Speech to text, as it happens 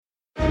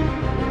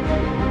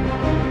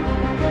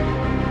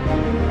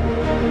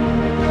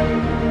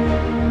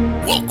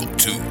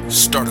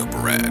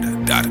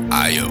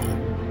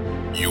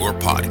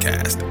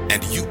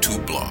and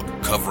YouTube blog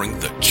covering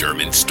the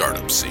German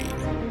startup scene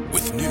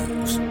with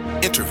news,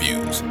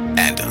 interviews,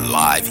 and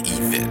live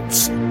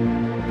events.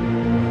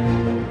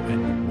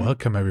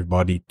 Welcome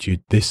everybody to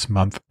this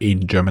month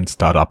in German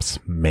Startups,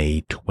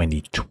 May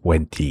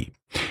 2020.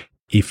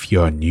 If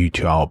you're new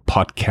to our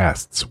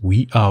podcasts,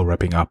 we are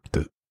wrapping up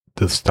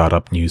the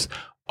startup news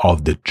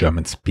of the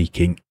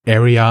German-speaking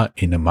area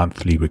in a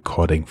monthly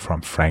recording from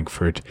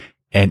Frankfurt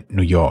and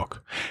New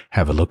York.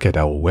 Have a look at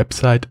our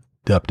website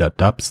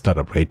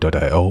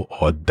www.startuprate.io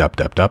or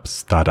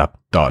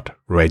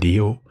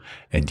www.startup.radio,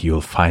 and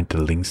you'll find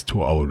the links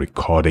to our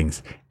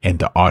recordings and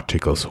the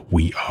articles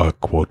we are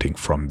quoting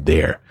from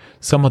there.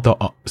 Some of the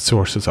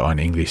sources are in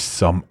English,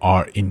 some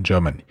are in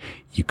German.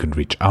 You can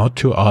reach out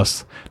to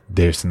us.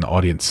 There's an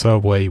audience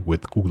survey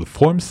with Google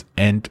Forms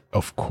and,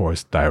 of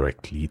course,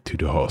 directly to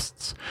the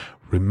hosts.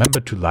 Remember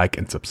to like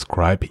and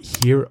subscribe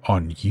here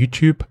on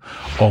YouTube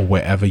or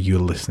wherever you're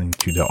listening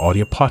to the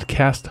audio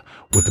podcast.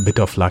 With a bit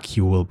of luck,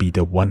 you will be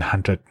the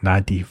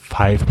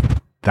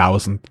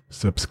 195,000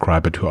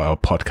 subscriber to our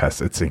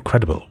podcast. It's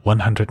incredible.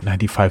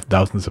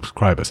 195,000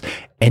 subscribers.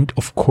 And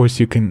of course,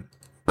 you can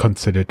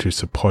consider to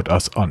support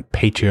us on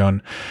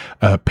Patreon,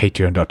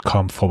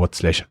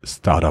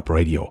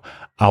 patreon.com/startupradio.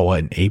 Our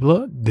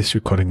enabler, this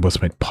recording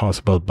was made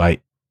possible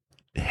by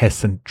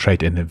Hessen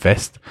Trade and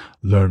Invest.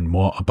 Learn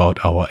more about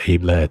our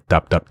enabler at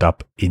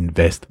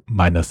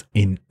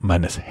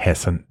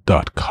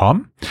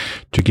www.invest-in-hessen.com.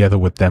 Together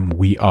with them,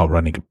 we are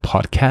running a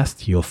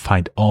podcast. You'll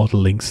find all the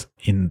links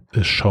in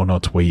the show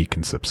notes where you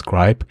can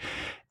subscribe.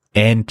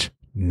 And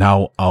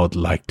now I would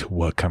like to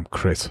welcome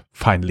Chris,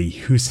 finally,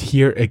 who's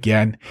here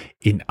again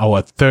in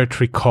our third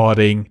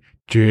recording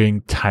during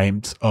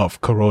times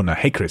of Corona.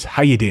 Hey, Chris,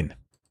 how you doing?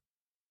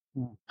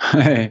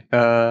 Hey,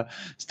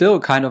 still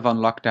kind of on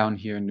lockdown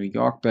here in New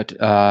York, but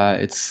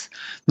it's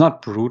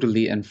not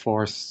brutally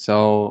enforced.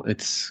 So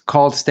it's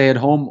called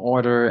stay-at-home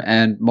order,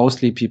 and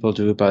mostly people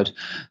do, but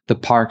the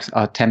parks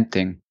are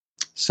tempting.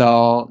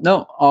 So,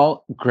 no,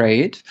 all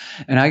great.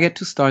 And I get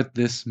to start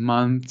this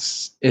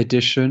month's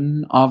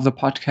edition of the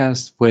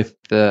podcast with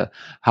the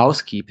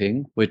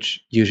housekeeping,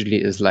 which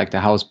usually is like the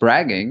house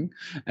bragging.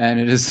 And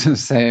it is the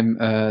same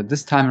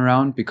this time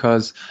around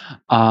because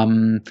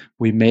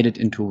we made it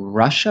into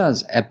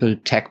Russia's Apple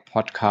Tech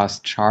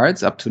Podcast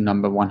charts up to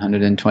number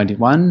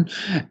 121.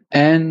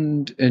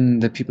 And in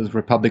the People's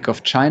Republic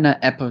of China,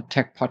 Apple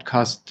Tech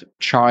Podcast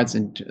charts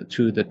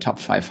into the top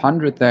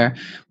 500 there,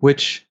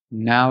 which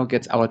now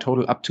gets our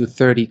total up to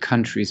 30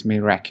 countries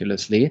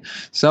miraculously.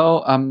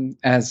 So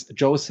as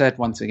Joe said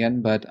once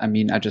again, but I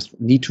mean, I just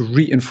need to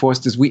reinforce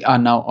this. We are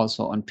now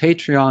also on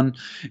Patreon.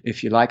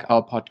 If you like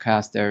our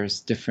podcast, there's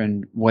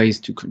different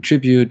ways to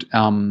contribute.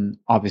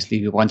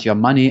 Obviously, we want your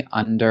money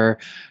under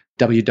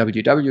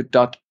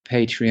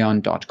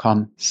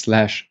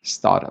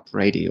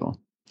www.patreon.com/startupradio.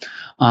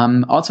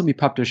 Also, we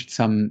published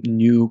some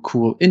new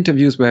cool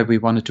interviews where we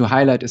wanted to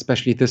highlight,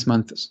 especially this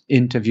month's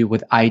interview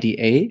with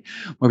IDA,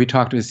 where we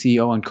talked to the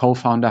CEO and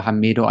co-founder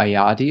Hamedo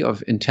Ayadi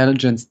of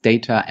Intelligence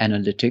Data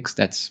Analytics.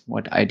 That's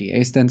what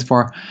IDA stands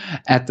for.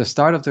 At the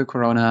start of the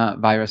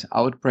coronavirus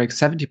outbreak,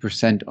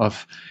 70%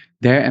 of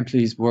their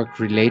employees worked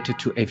related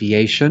to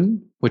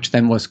aviation, which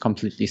then was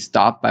completely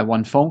stopped by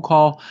one phone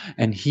call.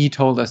 And he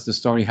told us the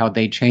story how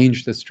they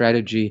changed the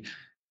strategy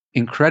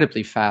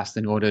incredibly fast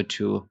in order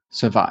to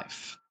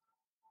survive.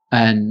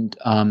 And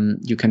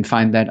you can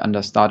find that under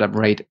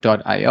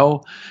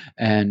startuprate.io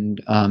and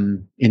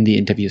in the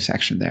interview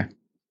section there.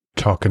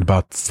 Talking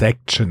about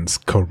sections,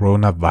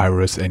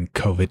 coronavirus and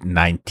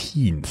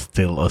COVID-19,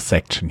 still a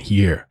section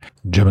here.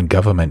 German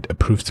government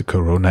approves the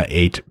Corona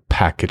aid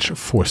package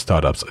for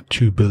startups. A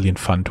 2 billion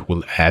fund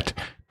will add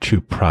to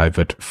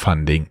private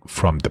funding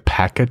from the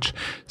package.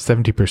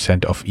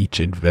 70% of each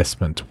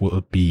investment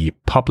will be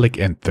public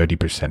and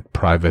 30%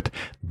 private.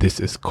 This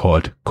is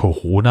called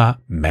Corona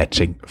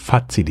Matching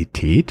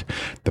Facilität.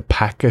 The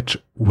package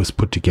was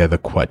put together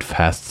quite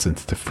fast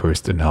since the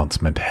first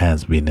announcement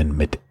has been in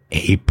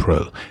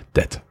mid-April.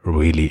 That's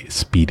really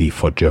speedy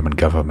for German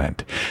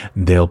government.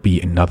 There'll be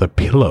another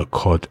pillar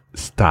called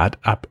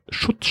Startup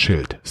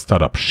Schutzschild,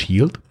 Startup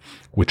Shield,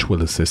 which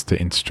will assist the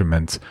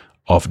instruments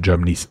of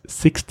Germany's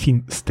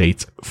 16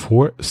 states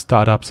for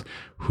startups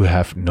who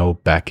have no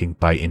backing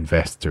by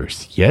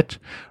investors yet.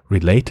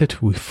 Related,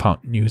 we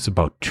found news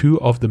about two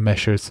of the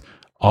measures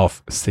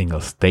of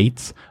single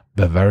states.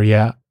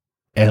 Bavaria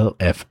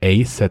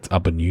LFA sets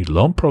up a new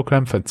loan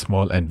program for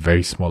small and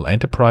very small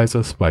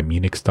enterprises, while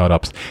Munich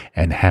startups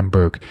and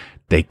Hamburg,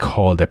 they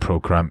call their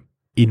program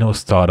Inno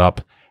Startup,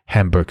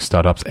 Hamburg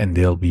startups, and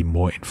there'll be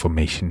more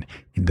information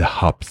in the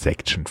hub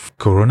section.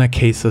 Corona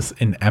cases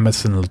in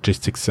Amazon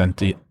Logistics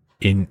Center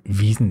in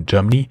Wiesn,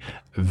 Germany.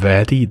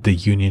 Verdi, the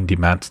union,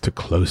 demands to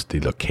close the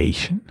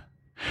location.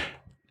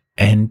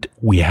 And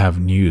we have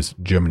news.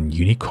 German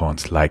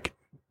unicorns like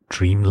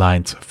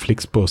Dreamline's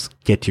Flixbus,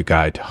 Get Your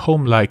Guide,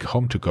 Home Like,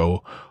 Home to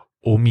Go,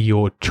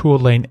 Omio,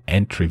 Tourlane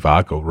and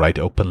Trivago write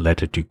open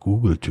letter to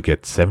Google to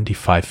get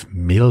 75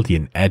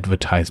 million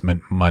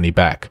advertisement money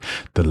back.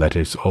 The letter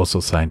is also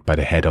signed by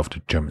the head of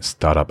the German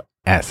Startup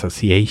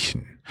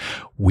Association.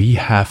 We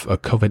have a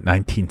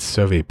COVID-19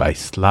 survey by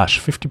Slush.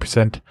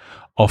 50%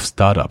 of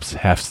startups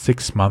have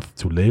 6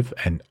 months to live,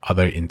 and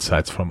other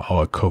insights from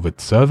our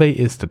COVID survey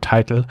is the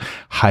title.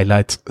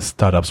 Highlights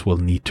startups will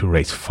need to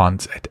raise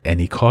funds at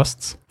any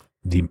costs.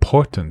 The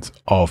importance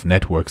of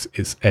networks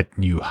is at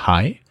new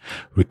high.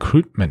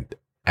 Recruitment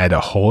at a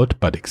halt,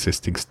 but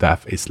existing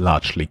staff is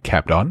largely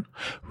kept on.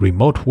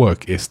 Remote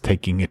work is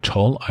taking a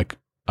toll.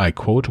 I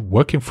quote,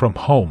 working from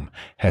home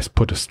has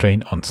put a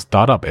strain on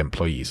startup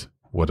employees.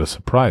 What a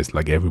surprise,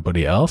 like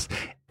everybody else.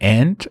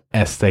 And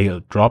as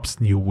sale drops,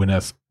 new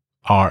winners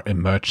are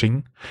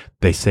emerging.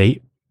 They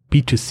say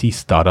B2C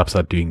startups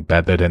are doing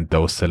better than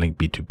those selling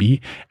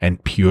B2B,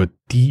 and pure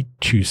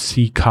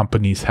D2C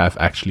companies have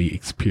actually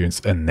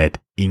experienced a net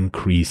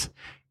increase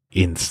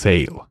in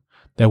sale.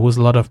 There was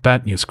a lot of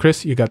bad news.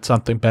 Chris, you got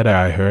something better,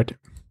 I heard.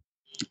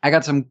 I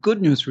got some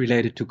good news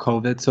related to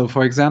COVID. So,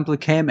 for example,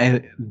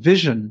 KML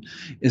Vision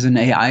is an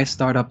AI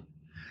startup.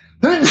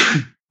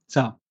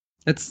 So,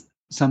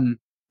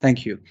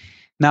 thank you.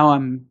 Now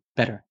I'm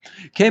better.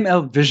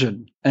 KML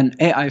Vision, an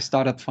AI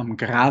startup from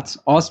Graz,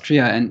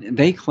 Austria, and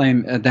they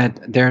claim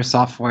that their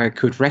software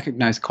could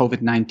recognize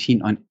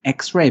COVID-19 on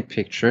X-ray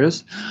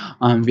pictures.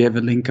 We have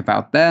a link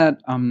about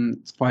that.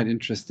 It's quite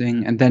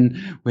interesting. And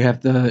then we have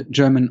the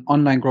German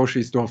online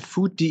grocery store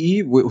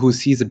Food.de, who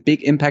sees a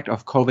big impact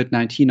of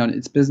COVID-19 on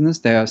its business.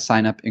 Their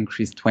sign-up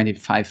increased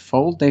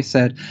 25-fold, they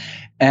said.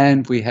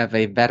 And we have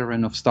a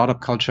veteran of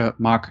startup culture,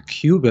 Mark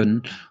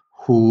Cuban,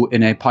 who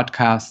in a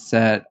podcast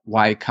said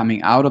why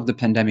coming out of the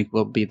pandemic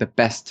will be the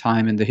best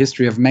time in the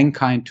history of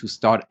mankind to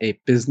start a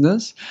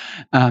business.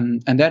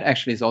 And that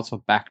actually is also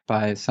backed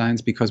by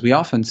science, because we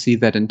often see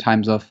that in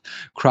times of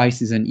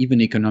crisis and even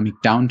economic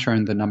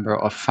downturn, the number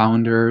of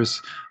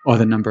founders or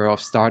the number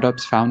of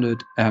startups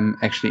founded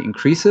actually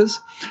increases.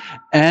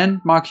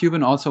 And Mark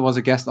Cuban also was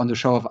a guest on the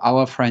show of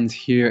our friends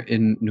here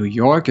in New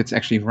York. It's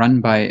actually run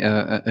by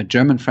a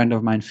German friend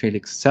of mine,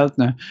 Felix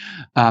Zeltner,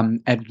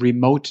 at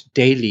Remote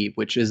Daily,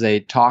 which is a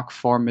talk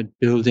format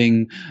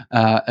building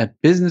a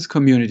business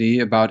community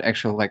about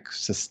actual like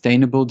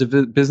sustainable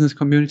business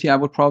community, I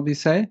would probably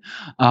say.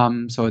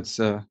 So it's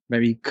a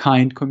very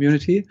kind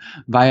community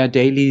via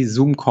daily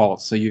Zoom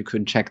calls. So you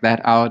can check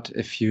that out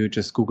if you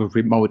just Google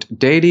Remote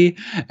Daily.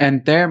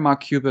 And there,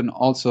 Mark Cuban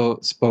also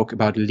spoke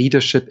about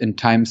leadership in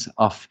times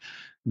of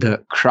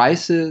the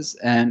crisis.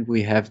 And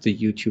we have the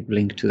YouTube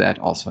link to that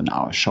also in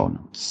our show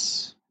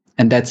notes.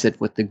 And that's it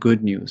with the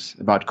good news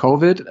about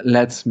COVID.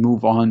 Let's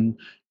move on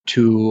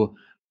to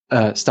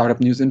startup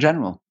news in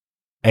general.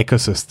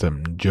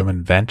 Ecosystem,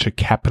 German venture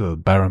capital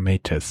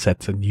barometer,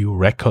 sets a new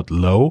record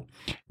low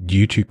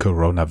due to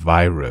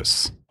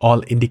coronavirus.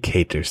 All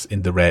indicators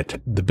in the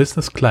red. The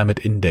business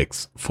climate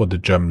index for the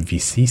German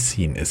VC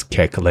scene is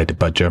calculated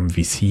by German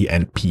VC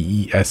and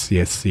PE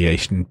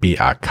Association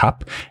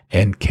BA-Cup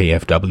and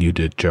KfW,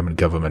 the German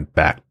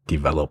government-backed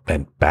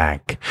development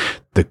bank.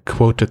 The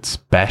quoted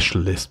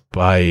specialist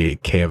by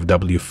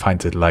KfW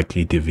finds it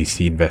likely the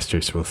VC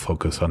investors will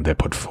focus on their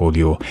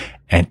portfolio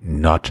and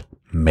not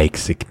make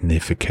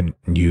significant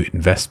new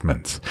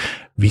investments.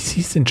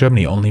 VCs in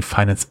Germany only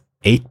finance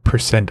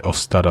 8% of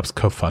startups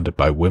co-founded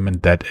by women.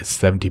 That is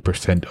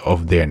 70%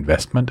 of their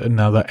investment,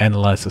 another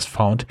analysis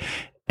found.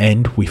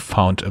 And we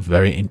found a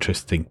very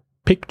interesting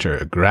picture,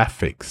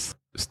 graphics.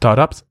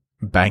 Startups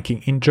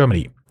banking in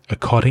Germany.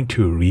 According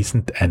to a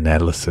recent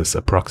analysis,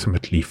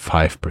 approximately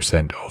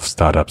 5% of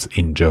startups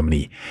in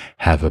Germany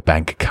have a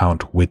bank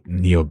account with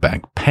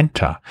neobank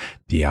Penta.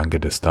 The younger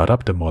the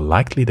startup, the more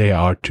likely they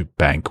are to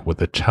bank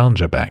with a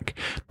challenger bank.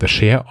 The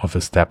share of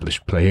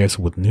established players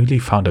with newly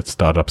founded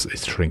startups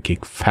is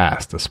shrinking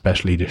fast,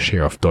 especially the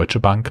share of Deutsche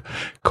Bank.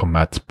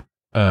 Commerzbank,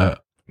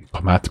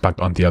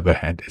 on the other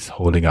hand, is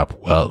holding up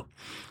well.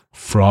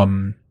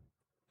 From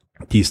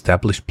the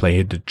established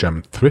player, the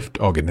German thrift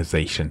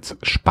organizations,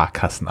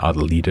 Sparkassen, are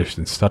the leaders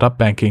in startup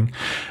banking,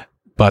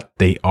 but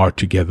they are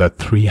together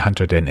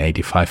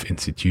 385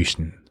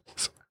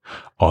 institutions.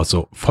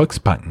 Also,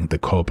 Volksbanken, the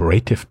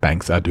cooperative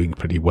banks, are doing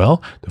pretty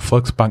well. The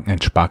Volksbanken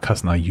and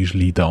Sparkassen are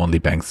usually the only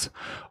banks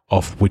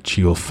of which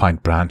you'll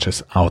find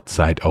branches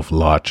outside of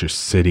larger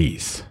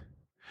cities.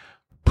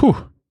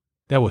 Phew.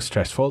 That was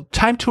stressful.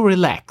 Time to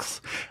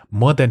relax.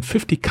 More than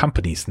 50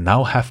 companies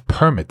now have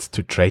permits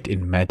to trade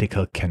in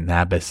medical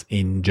cannabis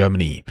in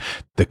Germany.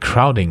 The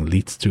crowding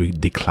leads to a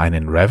decline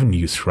in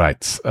revenues,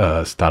 writes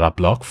Startup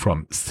Blog,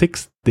 from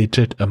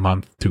 6-digit a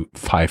month to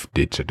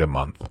 5-digit a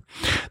month.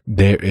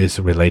 There is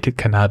related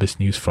cannabis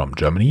news from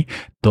Germany.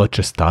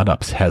 Deutsche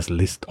Startups has a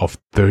list of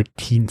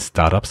 13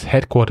 startups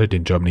headquartered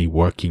in Germany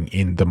working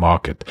in the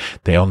market.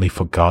 They only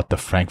forgot the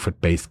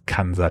Frankfurt-based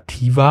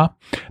Cansativa.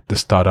 The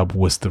startup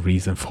was the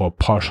reason for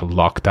partial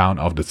lockdown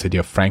of the city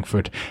of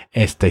Frankfurt,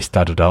 as they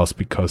started out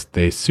because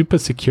their super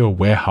secure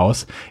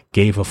warehouse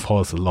gave a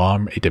false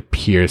alarm. It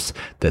appears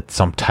that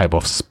some type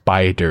of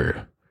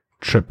spider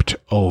tripped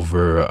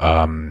over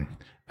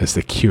a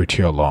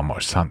security alarm or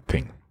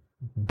something.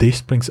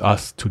 This brings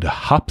us to the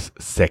hubs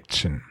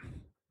section.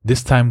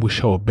 This time we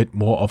show a bit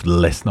more of the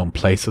less known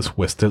places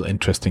where still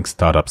interesting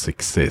startups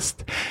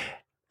exist.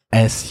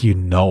 As you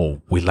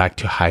know, we like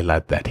to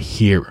highlight that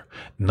here.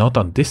 Not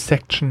on this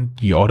section,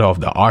 the order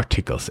of the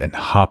articles and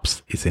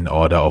hubs is in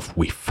order of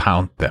we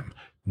found them.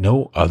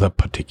 No other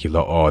particular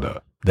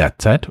order.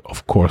 That said,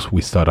 of course,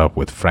 we start up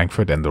with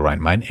Frankfurt and the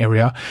Rhine-Main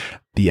area.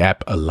 The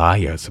app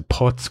Alaya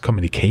supports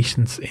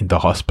communications in the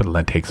hospital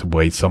and takes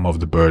away some of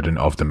the burden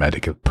of the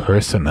medical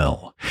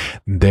personnel.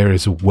 There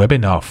is a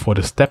webinar for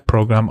the STEP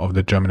program of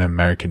the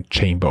German-American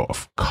Chamber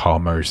of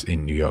Commerce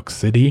in New York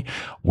City,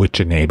 which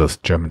enables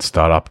German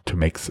startup to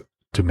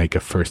make a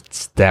first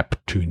step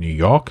to New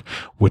York,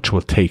 which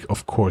will take,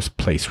 of course,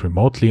 place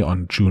remotely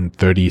on June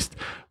 30th,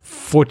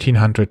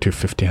 1400 to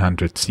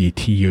 1500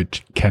 CET. You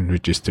can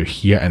register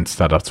here, and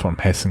startups from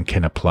Hessen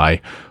can apply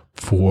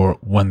for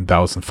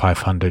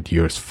 1,500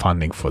 euros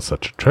funding for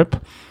such a trip.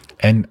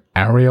 And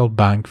Ariel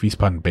Bank,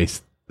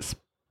 Wiesbaden-based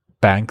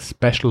bank,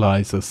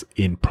 specializes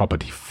in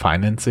property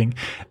financing.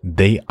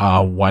 They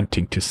are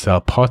wanting to sell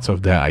parts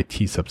of their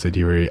IT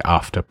subsidiary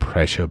after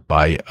pressure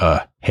by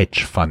a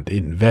hedge fund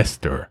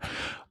investor.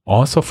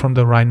 Also from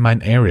the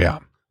Rhine-Main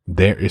area,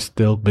 there is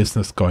still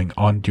business going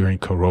on during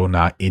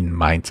Corona in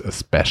Mainz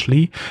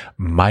especially.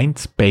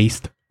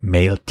 Mainz-based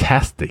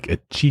Mailtastic, a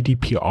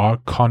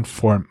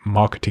GDPR-conform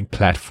marketing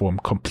platform,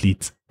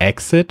 completes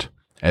exit,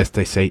 as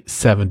they say,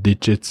 7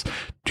 digits,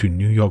 to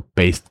New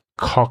York-based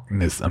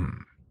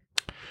Cognism.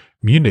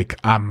 Munich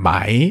am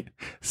Mai,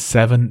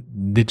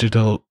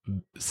 7-digit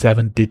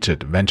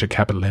venture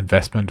capital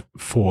investment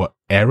for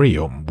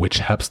Arium, which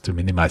helps to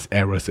minimize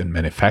errors in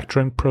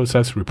manufacturing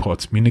process,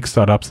 reports Munich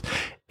startups,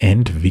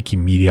 and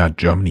Wikimedia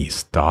Germany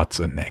starts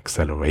an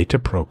accelerator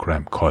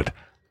program called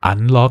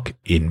Unlock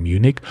in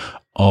Munich.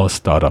 All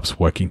startups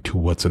working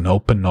towards an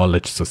open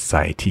knowledge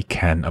society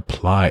can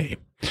apply.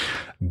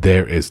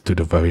 There is to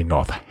the very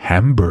north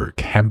Hamburg.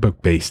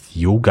 Hamburg-based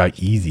Yoga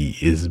Easy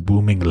is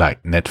booming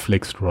like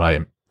Netflix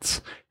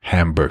rights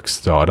Hamburg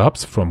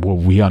startups. From what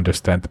we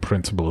understand, the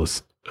principle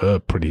is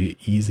pretty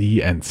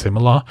easy and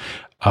similar.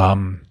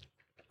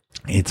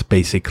 It's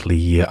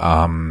basically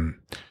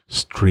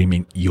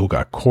streaming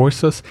yoga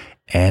courses.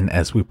 And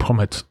as we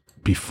promised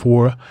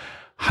before,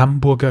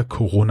 Hamburger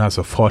Corona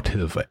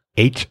Soforthilfe,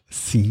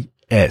 HCS,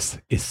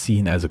 is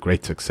seen as a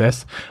great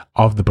success.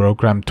 Of the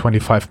program,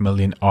 25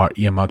 million are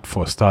earmarked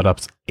for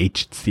startups.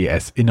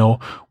 HCS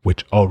Inno,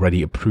 which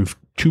already approved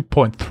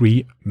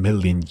 2.3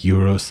 million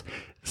euros,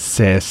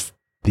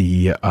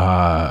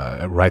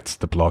 writes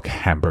the blog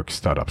Hamburg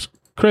Startups.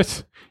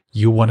 Chris,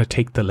 you want to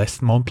take the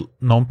less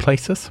known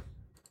places?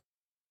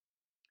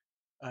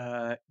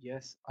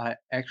 Yes, I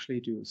actually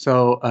do.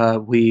 So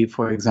we,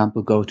 for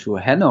example, go to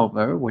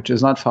Hanover, which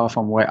is not far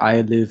from where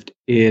I lived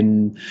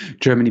in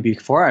Germany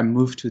before I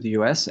moved to the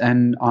US.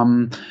 And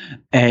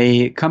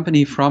a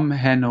company from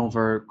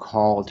Hanover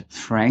called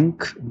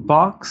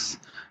Frankbox,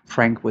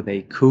 Frank with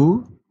a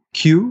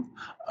Q,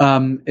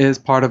 is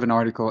part of an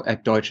article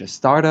at Deutsche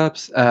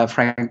Startups.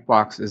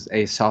 Frankbox is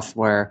a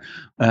software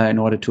in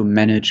order to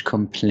manage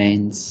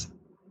complaints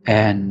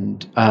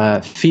and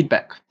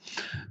feedback.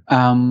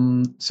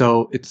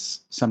 So it's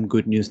some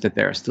good news that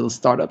there are still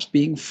startups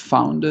being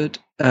founded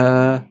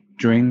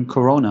during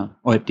Corona,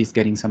 or at least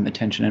getting some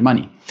attention and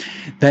money.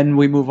 Then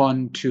we move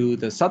on to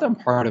the southern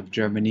part of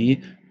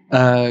Germany,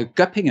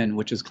 Göppingen,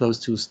 which is close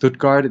to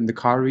Stuttgart in the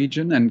Car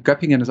region. And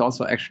Göppingen is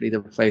also actually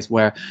the place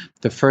where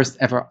the first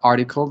ever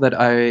article that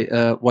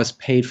I was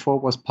paid for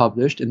was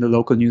published in the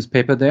local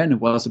newspaper there. And it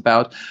was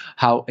about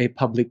how a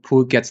public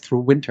pool gets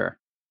through winter.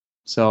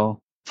 So...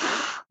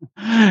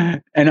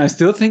 and I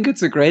still think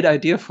it's a great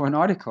idea for an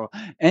article.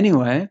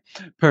 Anyway,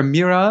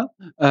 Permira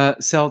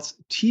sells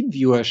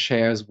TeamViewer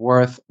shares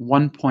worth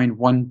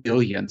 1.1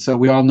 billion. So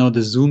we all know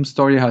the Zoom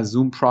story, how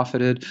Zoom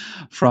profited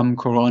from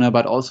Corona,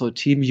 but also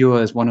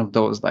TeamViewer is one of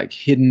those like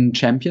hidden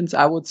champions,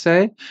 I would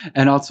say.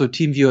 And also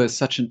TeamViewer is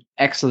such an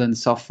excellent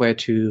software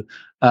to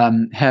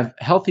have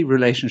healthy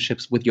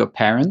relationships with your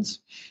parents,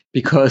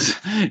 because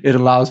it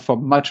allows for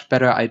much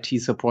better IT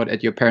support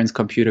at your parents'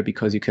 computer,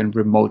 because you can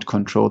remote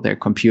control their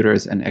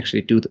computers and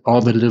actually do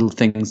all the little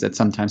things that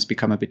sometimes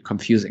become a bit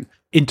confusing.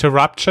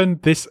 Interruption.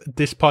 This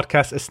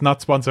podcast is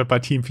not sponsored by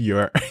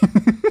TeamViewer.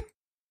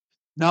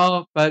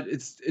 No, but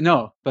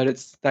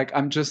it's like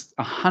I'm just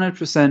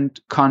 100%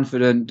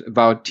 confident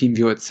about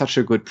TeamViewer. It's such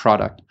a good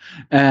product.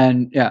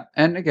 And yeah,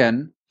 and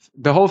again,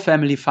 the whole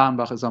family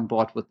Farnbach is on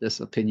board with this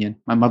opinion.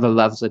 My mother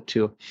loves it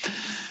too.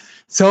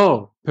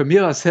 So,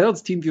 Permira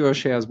sells TeamViewer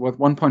shares worth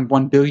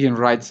 1.1 billion,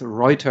 writes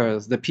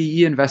Reuters. The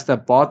PE investor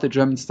bought the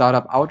German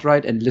startup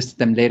outright and listed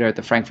them later at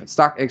the Frankfurt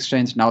Stock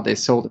Exchange. Now they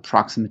sold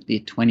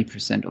approximately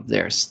 20% of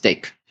their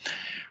stake.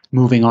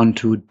 Moving on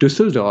to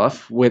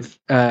Düsseldorf,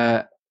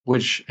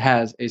 which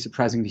has a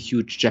surprisingly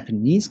huge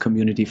Japanese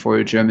community for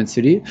a German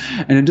city.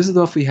 And in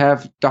Düsseldorf, we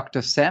have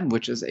Dr. Sam,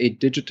 which is a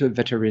digital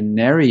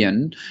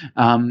veterinarian.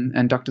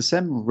 And Dr.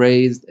 Sam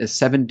raised a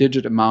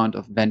 7-digit amount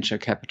of venture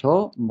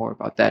capital. More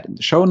about that in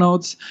the show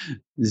notes.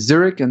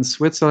 Zurich in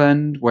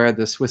Switzerland, where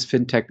the Swiss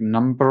fintech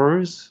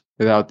Numbers,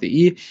 without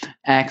the E,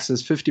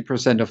 access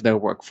 50% of their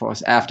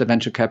workforce after a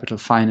venture capital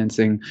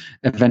financing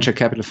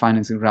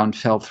round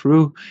fell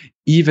through.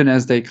 even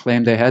as they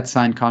claim they had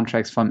signed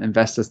contracts from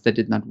investors that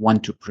did not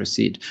want to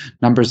proceed.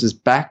 Numbers is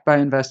backed by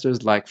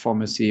investors like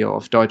former CEO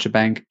of Deutsche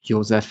Bank,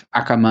 Josef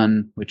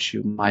Ackermann, which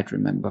you might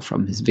remember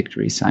from his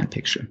victory sign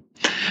picture.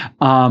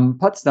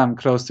 Potsdam,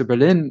 close to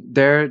Berlin,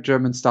 their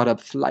German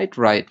startup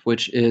Flightride,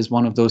 which is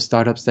one of those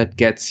startups that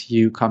gets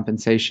you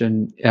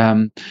compensation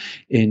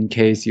in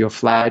case your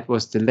flight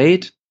was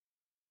delayed,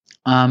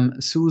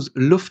 sues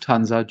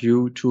Lufthansa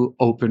due to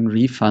open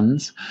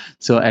refunds.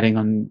 So adding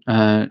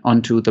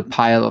onto the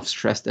pile of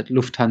stress that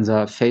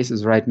Lufthansa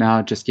faces right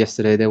now. Just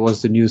yesterday, there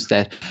was the news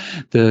that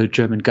the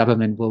German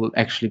government will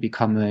actually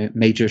become a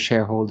major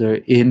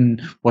shareholder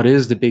in what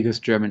is the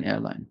biggest German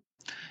airline.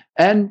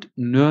 And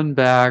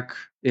Nuremberg,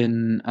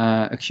 in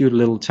a cute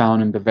little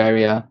town in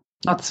Bavaria,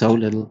 not so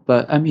little,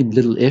 but I mean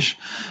little-ish,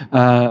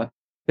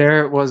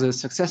 there was a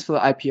successful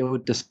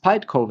IPO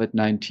despite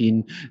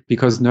COVID-19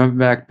 because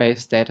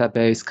Nuremberg-based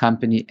database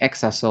company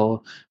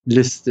Exasol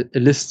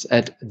lists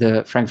at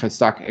the Frankfurt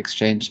Stock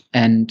Exchange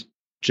and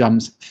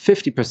jumps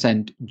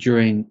 50%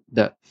 during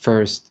the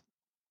first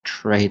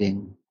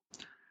trading.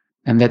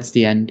 And that's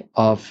the end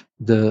of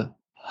the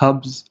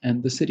hubs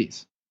and the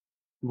cities,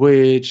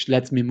 which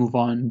lets me move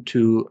on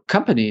to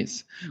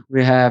companies.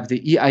 We have the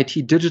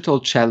EIT Digital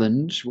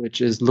Challenge, which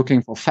is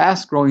looking for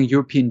fast-growing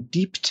European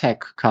deep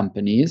tech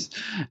companies,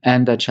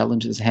 and that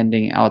challenge is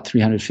handing out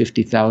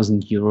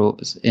 350,000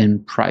 euros in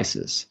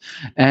prizes.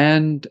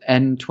 And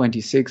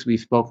N26,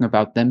 we've spoken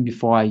about them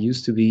before. I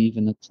used to be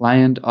even a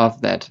client of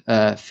that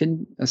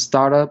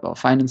startup or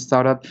finance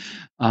startup,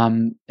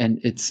 and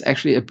it's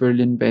actually a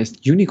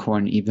Berlin-based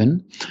unicorn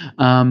even.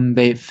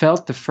 They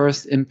felt the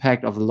first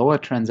impact of lower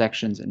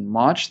transactions in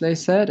March, they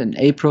said. In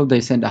April,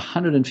 they sent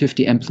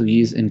 150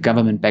 employees in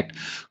government-backed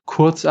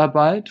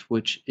Kurzarbeit,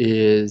 which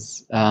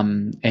is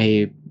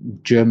a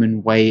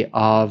German way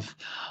of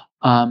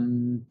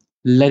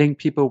letting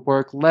people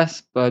work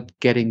less, but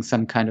getting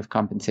some kind of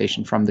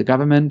compensation from the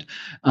government.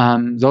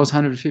 Those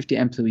 150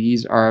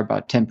 employees are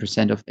about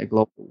 10% of their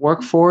global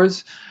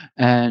workforce.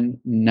 And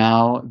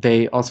now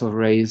they also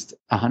raised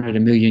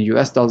 $100 million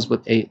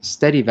with a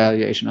steady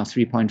valuation of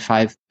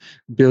 $3.5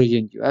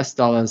 billion,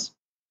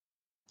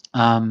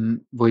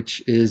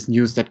 which is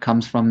news that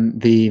comes from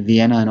the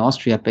Vienna and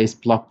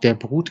Austria-based blog Der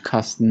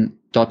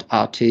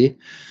Brutkasten.at,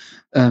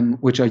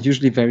 which are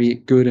usually very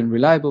good and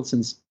reliable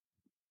since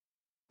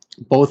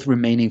both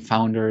remaining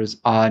founders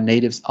are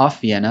natives of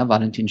Vienna,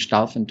 Valentin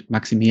Stauf and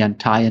Maximilian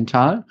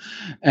Thayenthal,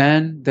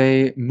 and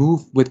they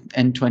move with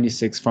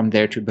N26 from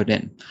there to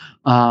Berlin.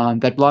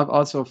 That blog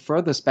also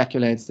further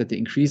speculates that the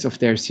increase of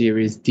their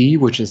Series D,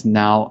 which is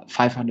now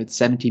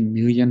 $570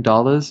 million,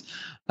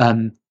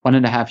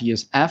 1.5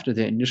 years after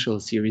their initial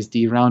Series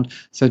D round,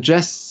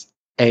 suggests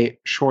a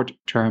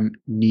short-term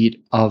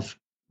need of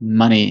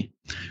money.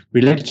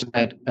 Related to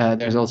that,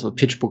 there's also a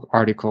PitchBook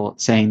article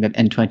saying that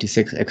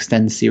N26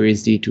 extends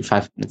Series D to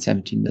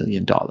 $570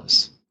 million.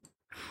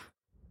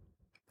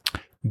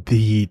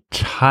 The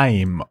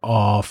time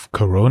of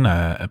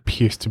Corona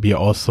appears to be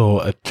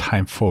also a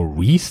time for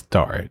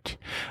restart.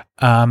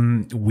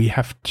 We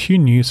have two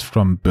news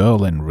from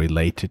Berlin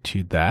related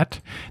to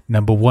that.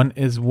 Number one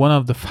is one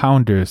of the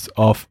founders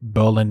of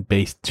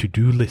Berlin-based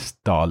to-do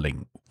list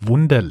darling,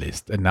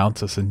 Wunderlist,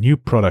 announces a new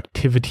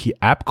productivity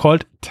app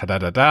called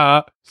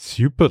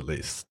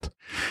Superlist.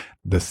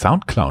 The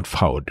SoundCloud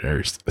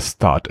founders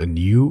start a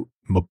new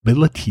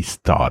mobility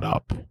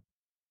startup.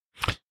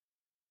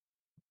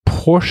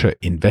 Porsche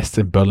invests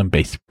in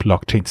Berlin-based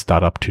blockchain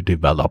startup to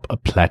develop a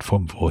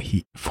platform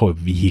for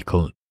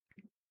vehicle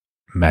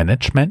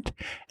management.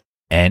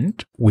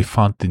 And we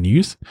found the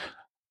news,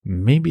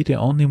 maybe the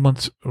only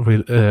ones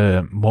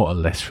more or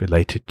less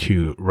related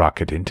to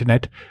Rocket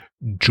Internet.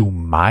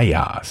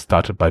 Jumaya,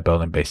 started by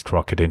Berlin-based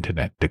Rocket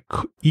Internet, the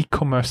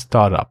e-commerce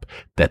startup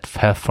that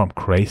fell from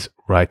grace,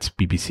 writes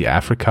BBC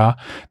Africa.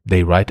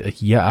 They write a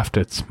year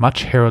after its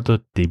much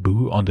heralded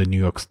debut on the New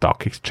York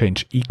Stock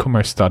Exchange.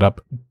 E-commerce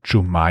startup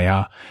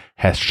Jumaya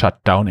has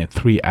shut down in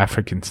 3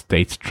 African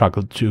states,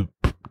 struggled to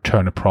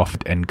turn a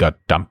profit, and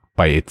got dumped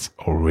by its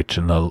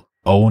original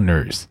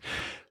owners.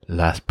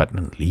 Last but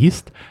not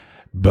least,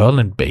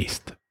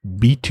 Berlin-based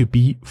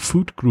B2B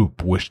food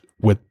group with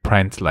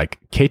brands like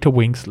Cater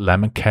Wings,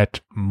 Lemon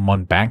Cat,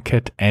 Mon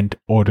Banquet, and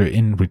Order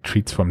In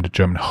retreats from the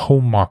German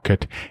home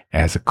market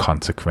as a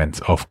consequence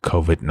of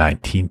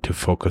COVID-19 to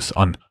focus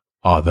on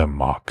other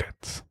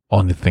markets.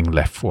 Only thing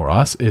left for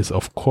us is,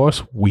 of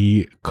course,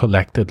 we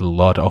collected a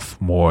lot of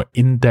more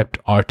in-depth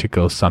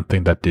articles,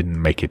 something that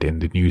didn't make it in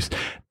the news.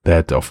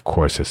 That, of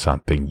course, is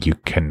something you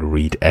can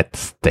read at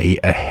Stay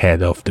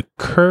Ahead of the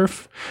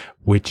Curve,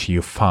 which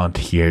you'll find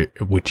here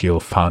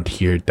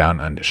down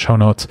on the show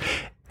notes.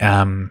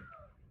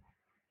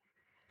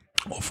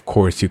 Of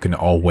course, you can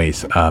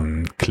always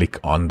click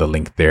on the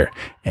link there,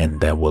 and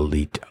that will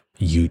lead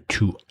you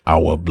to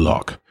our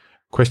blog.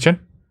 Christian,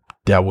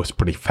 that was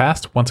pretty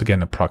fast. Once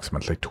again,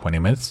 approximately 20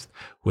 minutes.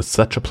 It was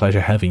such a pleasure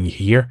having you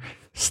here.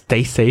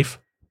 Stay safe.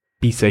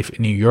 Be safe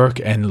in New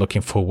York, and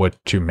looking forward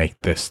to make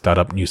the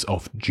startup news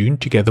of June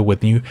together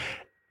with you.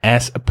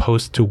 as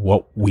opposed to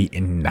what we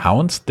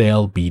announced.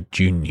 There'll be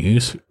June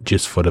news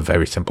just for the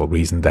very simple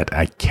reason that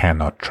I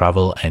cannot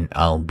travel and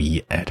I'll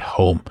be at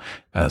home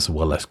as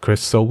well as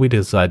Chris. So we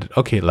decided,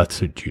 okay, let's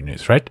do June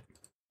news, right?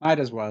 Might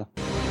as well.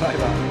 Bye-bye.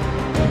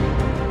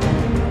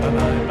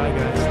 Bye-bye. Bye,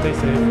 guys. Stay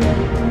safe.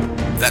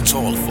 That's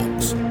all,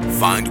 folks.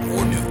 Find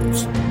more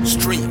news,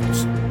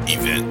 streams,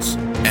 events,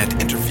 and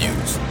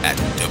interviews at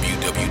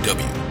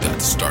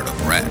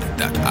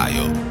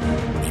www.startuprad.io.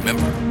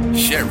 Remember,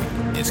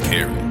 sharing is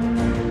caring.